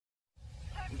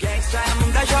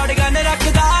ਮੁੰਡਾ ਸ਼ਾਟਗਨ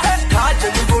ਰੱਖਦਾ ਖਾਚ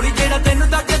ਨੂੰ ਗੋਲੀ ਜਿਹੜਾ ਤੈਨੂੰ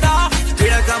ਤੱਕਦਾ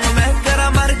ਜਿਹੜਾ ਕੰਮ ਮੈਂ ਕਰਾਂ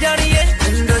ਮਰ ਜਾਣੀ ਏ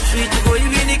ਇੰਡਸਟਰੀ 'ਚ ਕੋਈ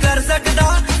ਵੀ ਨਹੀਂ ਕਰ ਸਕਦਾ.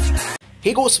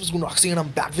 Hey guys, what's going on? And I'm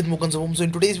back with more guns. So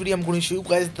in today's video I'm going to show you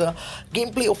guys the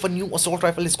gameplay of a new assault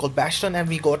rifle. It's called Bastion,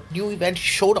 and we got new event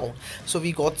showdown. So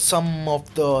we got some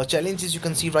of the challenges. You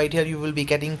can see right here you will be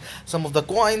getting some of the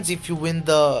coins if you win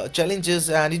the challenges,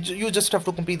 and you just have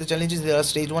to complete the challenges. There are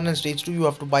stage 1 and stage 2. You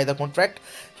have to buy the contract,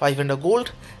 500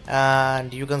 gold,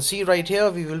 and you can see right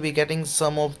here we will be getting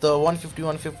some of the 150,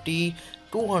 150,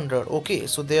 200. Okay,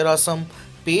 so there are some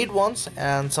paid ones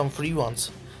and some free ones.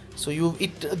 So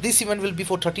this event will be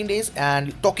for 13 days.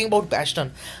 And talking about Bastion,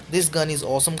 this gun is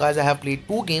awesome, guys. I have played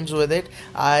 2 games with it.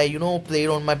 I played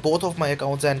on both of my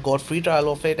accounts and got free trial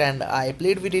of it, and I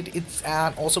played with it. It's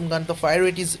an awesome gun. The fire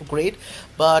rate is great,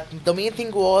 but the main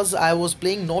thing was I was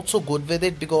playing not so good with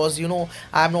it because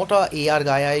I'm not a AR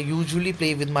guy. I usually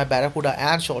play with my Barracuda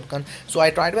and shotgun, so I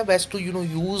tried my best to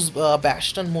use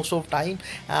Bastion most of the time,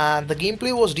 and the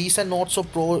gameplay was decent, not so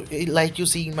pro like you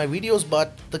see in my videos,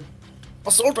 but the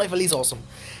assault rifle is awesome.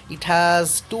 It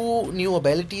has 2 new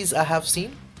abilities I have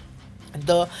seen.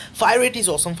 The fire rate is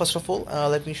awesome. First of all,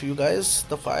 let me show you guys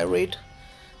the fire rate.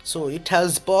 So it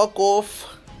has perk of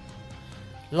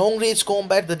long range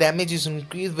combat. The damage is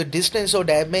increased with distance or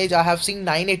damage. I have seen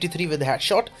 983 with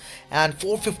headshot and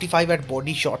 455 at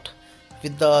body shot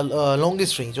with the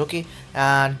longest range. Okay,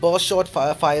 and burst shot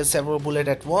fires several bullets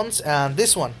at once. And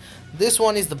this one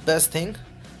is the best thing.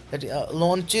 That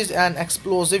launches an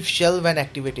explosive shell when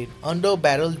activated under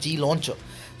barrel G launcher.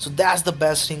 So that's the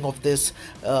best thing of this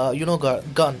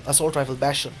gun, assault rifle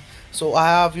Bastion. So I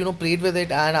have played with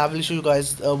it, and I will show you guys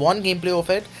one gameplay of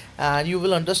it, and you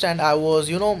will understand. I was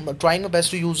trying my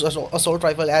best to use assault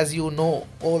rifle, as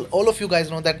all of you guys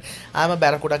know that I'm a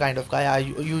Barracuda kind of guy. I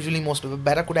usually most of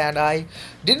Barracuda, and I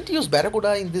didn't use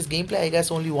Barracuda in this gameplay, I guess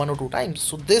only 1 or 2 times.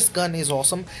 So this gun is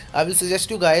awesome. I will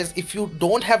suggest you guys, if you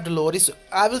don't have Dolores,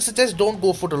 I will suggest don't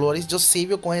go for Dolores. Just save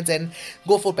your coins and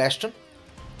go for Bastion.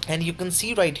 And you can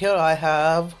see right here I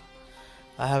have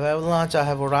Avalanche, I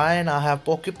have Orion, I have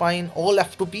Porcupine, all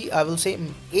F2P. I will say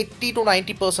 80 to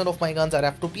 90% of my guns are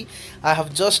F2P. I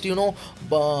have just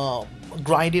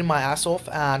grinded my ass off,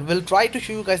 and we'll try to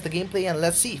show you guys the gameplay, and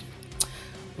let's see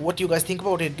what you guys think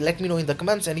about it. Let me know in the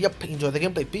comments, and yep, enjoy the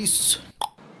gameplay. Peace.